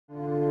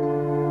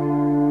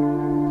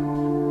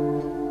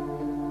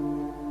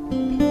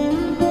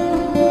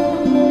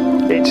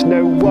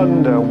no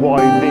wonder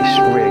why this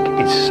rig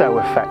is so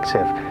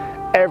effective.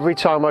 Every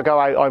time I go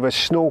out either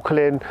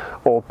snorkeling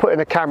or putting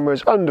the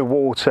cameras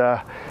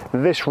underwater,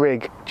 this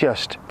rig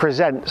just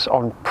presents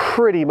on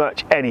pretty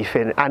much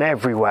anything and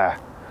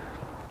everywhere.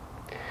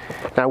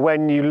 Now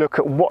when you look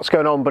at what's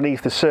going on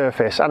beneath the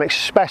surface, and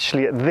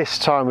especially at this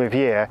time of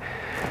year,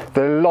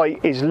 the light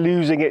is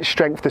losing its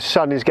strength, the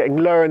sun is getting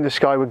lower in the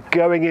sky, we're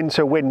going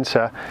into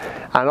winter,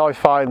 and I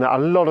find that a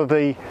lot of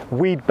the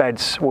weed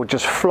beds will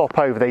just flop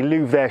over, they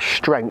lose their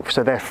strength,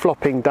 so they're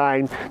flopping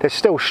down. There's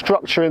still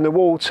structure in the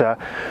water,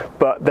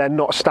 but they're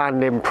not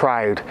standing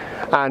proud.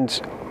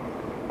 And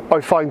I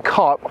find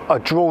carp are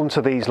drawn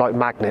to these like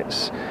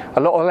magnets. A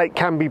lot of the lake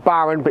can be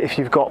barren, but if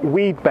you've got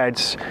weed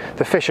beds,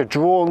 the fish are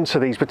drawn to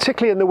these,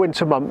 particularly in the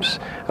winter months.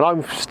 And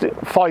I'm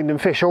finding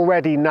fish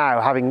already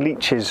now having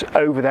leeches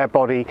over their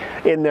body,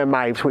 in their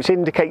mouths, which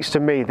indicates to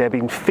me they've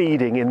been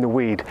feeding in the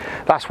weed.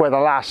 That's where the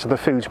last of the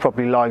food's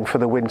probably lying for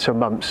the winter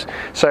months.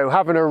 So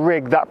having a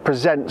rig that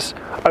presents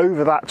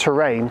over that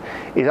terrain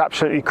is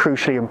absolutely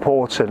crucially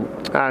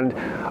important. And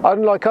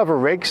unlike other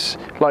rigs,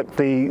 like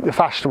the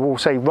fashionable,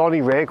 say,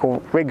 Ronnie rig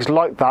or rigs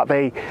like that,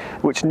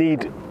 which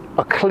need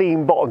a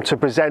clean bottom to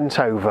present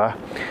over,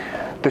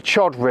 the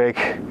Chod rig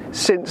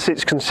since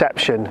its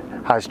conception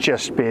has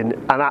just been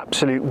an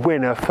absolute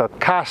winner for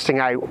casting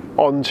out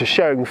onto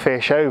showing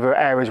fish over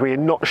areas where you're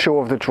not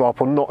sure of the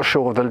drop or not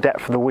sure of the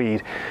depth of the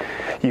weed.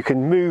 You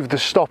can move the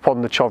stop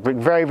on the Chod rig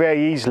very,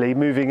 very easily,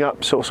 moving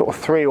up sort of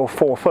 3 or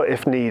 4 foot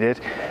if needed,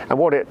 and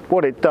what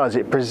it does,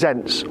 it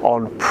presents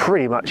on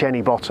pretty much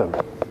any bottom.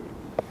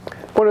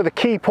 One of the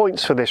key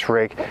points for this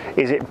rig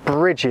is it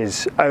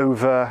bridges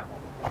over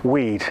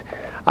weed,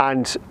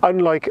 and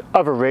unlike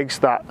other rigs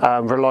that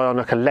rely on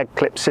like a leg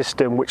clip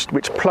system which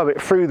plummet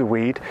through the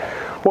weed,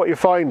 what you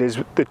find is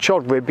the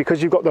Chod rig,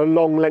 because you've got the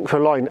long length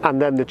of line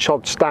and then the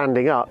Chod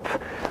standing up,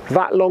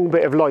 that long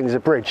bit of line is a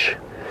bridge.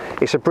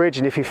 It's a bridge,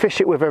 and if you fish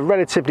it with a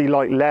relatively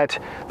light lead,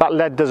 that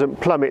lead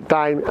doesn't plummet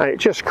down, and it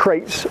just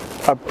creates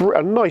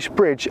a nice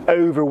bridge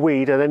over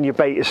weed, and then your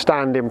bait is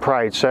standing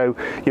proud. So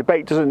your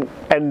bait doesn't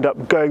end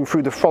up going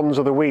through the fronds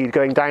of the weed,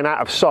 going down out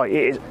of sight.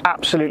 It is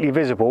absolutely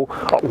visible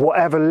at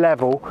whatever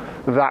level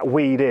that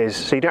weed is.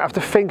 So you don't have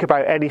to think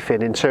about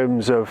anything in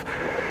terms of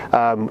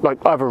like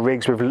other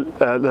rigs with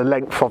the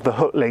length of the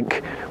hook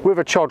link. With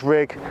a Chod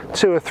rig,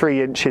 2 or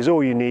 3 inches,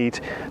 all you need,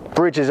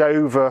 bridges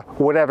over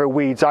whatever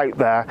weed's out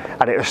there,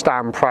 and it'll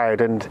stand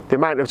proud. And the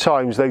amount of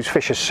times those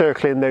fish are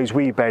circling those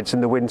weed beds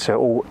in the winter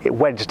or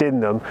wedged in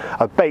them,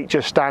 a bait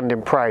just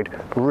standing proud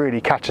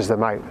really catches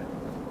them out.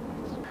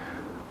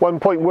 One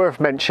point worth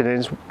mentioning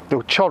is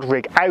the Chod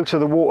rig out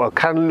of the water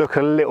can look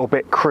a little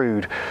bit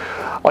crude.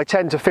 I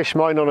tend to fish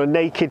mine on a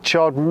naked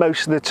Chod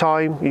most of the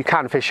time. You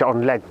can fish it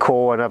on lead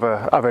core and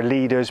other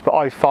leaders, but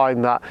I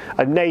find that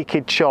a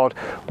naked Chod,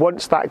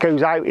 once that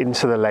goes out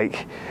into the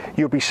lake,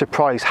 you'll be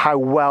surprised how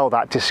well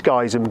that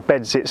disguises and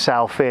beds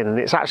itself in, and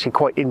it's actually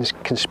quite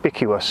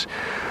inconspicuous.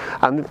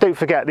 And don't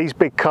forget, these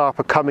big carp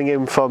are coming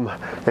in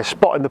they're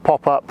spotting the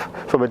pop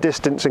up from a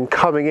distance and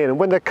coming in, and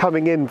when they're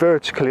coming in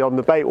vertically on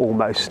the bait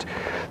almost,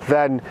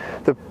 then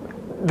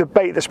the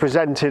bait that's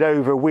presented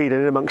over weed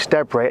and in amongst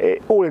debris,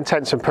 it, all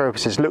intents and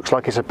purposes, looks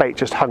like it's a bait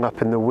just hung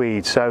up in the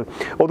weed. So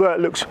although it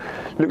looks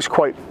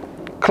quite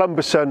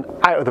cumbersome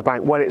out of the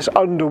bank, when it's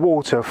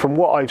underwater, from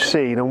what I've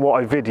seen and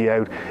what I've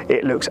videoed,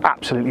 it looks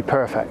absolutely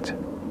perfect.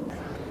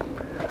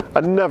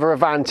 Another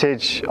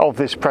advantage of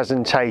this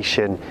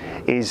presentation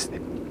is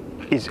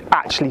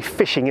actually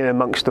fishing in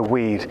amongst the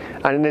weed,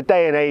 and in a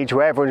day and age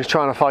where everyone's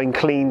trying to find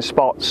clean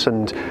spots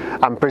and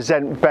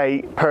present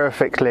bait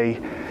perfectly,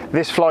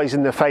 this flies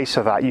in the face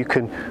of that. You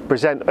can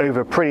present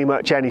over pretty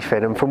much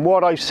anything, and from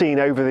what I've seen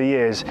over the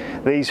years,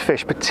 these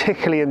fish,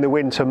 particularly in the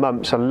winter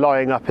months, are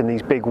lying up in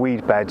these big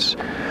weed beds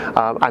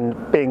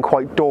and being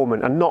quite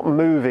dormant and not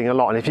moving a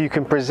lot. And if you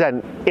can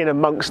present in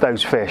amongst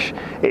those fish,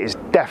 it is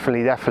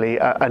definitely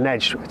an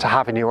edge to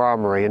have in your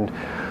armoury. And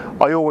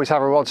I always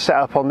have a rod set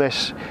up on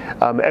this.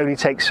 It only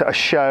takes a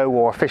show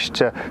or a fish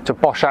to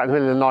bosh out in the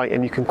middle of the night,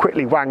 and you can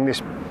quickly wang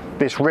this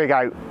rig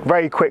out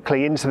very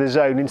quickly into the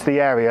zone, into the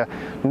area,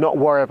 not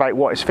worry about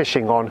what it's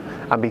fishing on,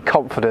 and be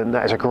confident that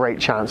there's a great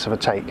chance of a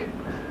take.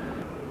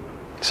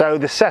 So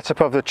the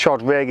setup of the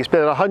Chod rig, it's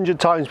been 100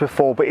 times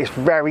before, but it's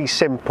very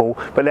simple.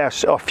 But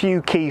there's a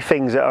few key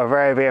things that are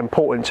very, very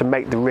important to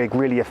make the rig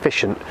really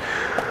efficient.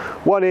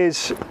 One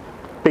is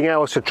being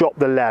able to drop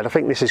the lead. I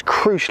think this is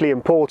crucially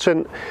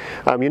important.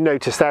 You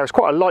notice there it's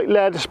quite a light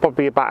lead. It's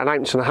probably about 1.5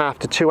 ounces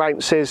to 2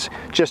 ounces,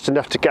 just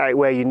enough to get out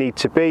where you need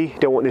to be. You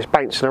don't want this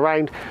bouncing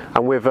around,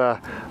 and with a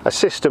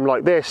system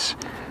like this,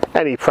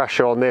 any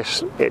pressure on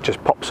this, it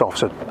just pops off.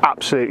 So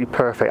absolutely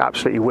perfect,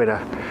 absolutely winner.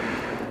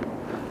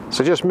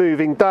 So just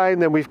moving down,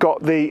 then we've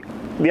got the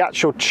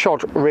actual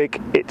Chod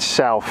rig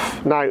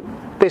itself. Now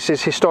this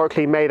is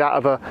historically made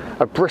out of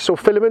a bristle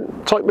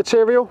filament type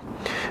material,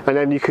 and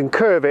then you can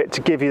curve it to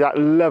give you that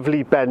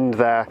lovely bend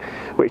there,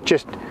 which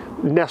just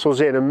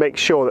nestles in and makes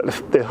sure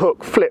that the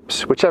hook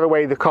flips whichever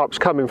way the carp's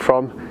coming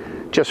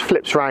from, just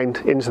flips round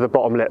into the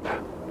bottom lip.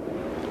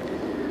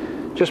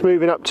 Just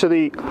moving up to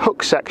the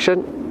hook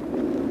section,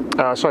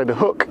 the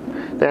hook.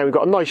 Then we've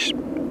got a nice,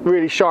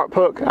 really sharp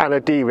hook and a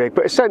D-rig,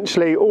 but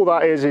essentially all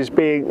that is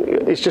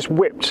it's just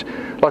whipped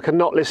like a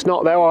knotless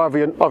knot. There are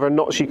other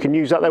knots you can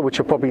use out there which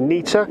are probably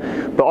neater,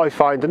 but I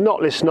find the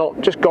knotless knot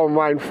just gone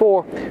round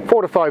four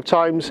to 5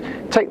 times,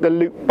 take the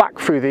loop back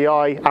through the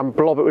eye and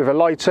blob it with a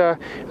lighter,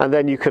 and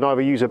then you can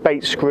either use a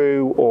bait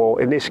screw, or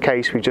in this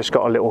case we've just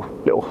got a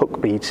little hook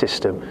bead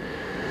system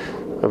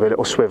with a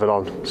little swivel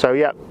on. So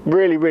yeah,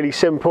 really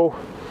simple.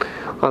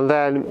 And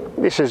then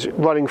this is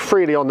running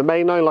freely on the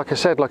main line, like I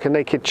said, like a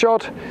naked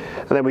chod,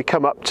 and then we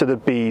come up to the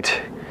bead.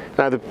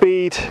 Now the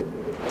bead,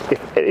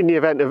 if in the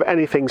event of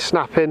anything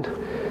snapping,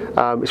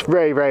 it's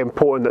very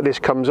important that this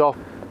comes off.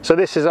 So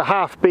this is a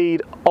half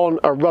bead on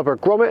a rubber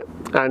grommet,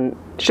 and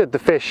should the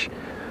fish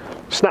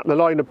snap the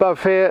line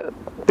above here,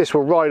 this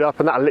will ride up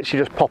and that'll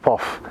literally just pop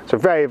off. So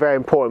very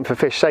important for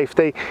fish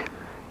safety.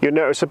 You'll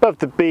notice above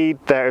the bead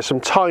there are some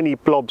tiny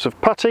blobs of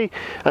putty,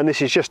 and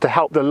this is just to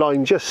help the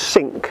line just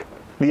sink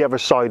the other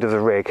side of the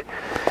rig.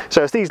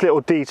 So it's these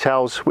little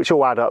details which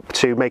all add up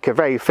to make a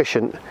very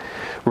efficient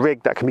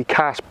rig that can be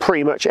cast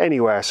pretty much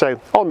anywhere. So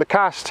on the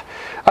cast,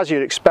 as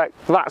you'd expect,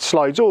 that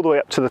slides all the way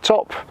up to the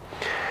top.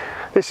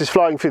 This is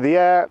flying through the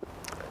air,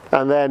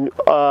 and then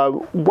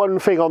one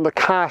thing on the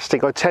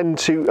casting, I tend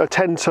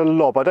to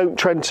lob. I don't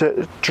tend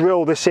to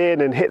drill this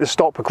in and hit the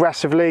stop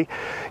aggressively.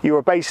 You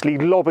are basically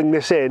lobbing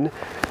this in,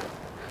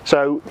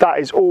 so that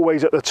is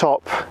always at the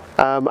top,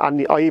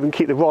 and I even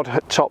keep the rod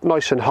at top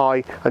nice and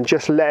high and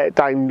just let it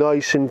down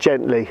nice and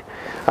gently.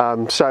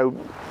 So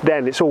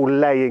then it's all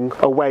laying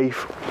away,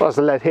 as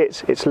the lead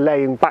hits, it's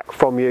laying back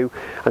from you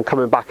and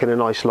coming back in a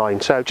nice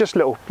line. So just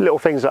little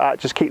things like that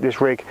just keep this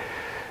rig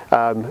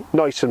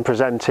nice and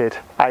presented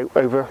out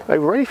over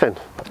anything.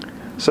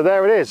 So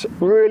there it is,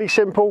 really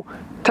simple.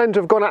 Tend to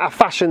have gone out of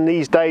fashion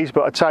these days,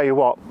 but I tell you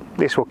what,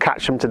 this will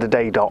catch them to the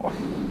day dot.